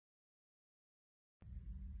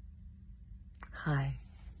Hi,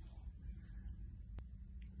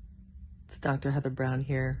 it's Dr. Heather Brown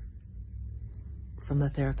here from the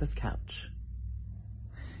Therapist Couch,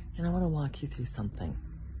 and I want to walk you through something.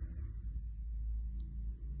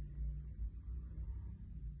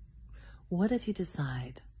 What if you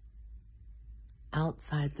decide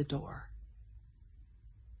outside the door,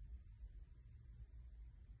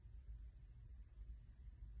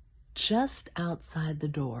 just outside the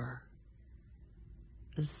door,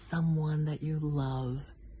 is someone that you love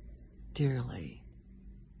dearly,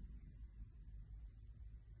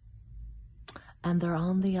 and they're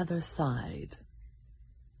on the other side,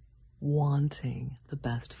 wanting the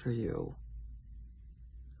best for you,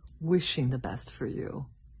 wishing the best for you,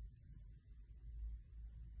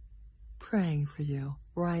 praying for you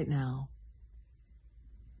right now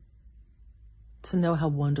to know how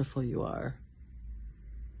wonderful you are,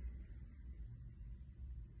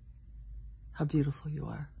 how beautiful you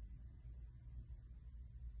are,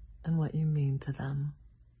 and what you mean to them.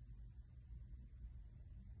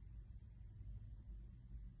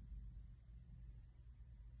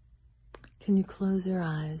 Can you close your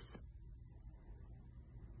eyes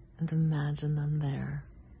and imagine them there?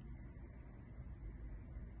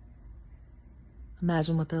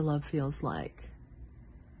 Imagine what their love feels like,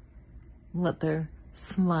 what their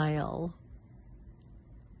smile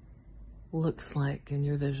looks like in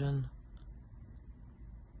your vision.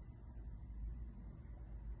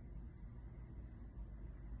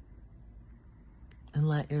 And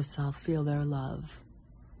let yourself feel their love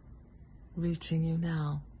reaching you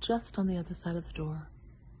now, just on the other side of the door,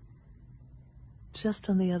 just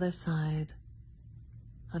on the other side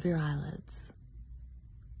of your eyelids,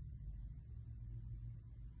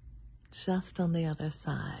 just on the other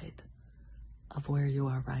side of where you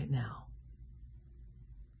are right now.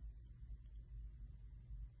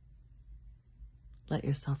 Let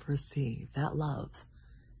yourself receive that love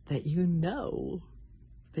that you know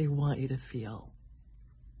they want you to feel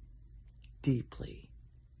deeply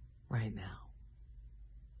right now.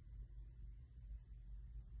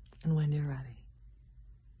 And when you're ready,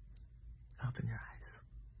 open your eyes.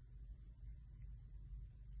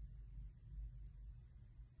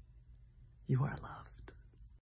 You are loved.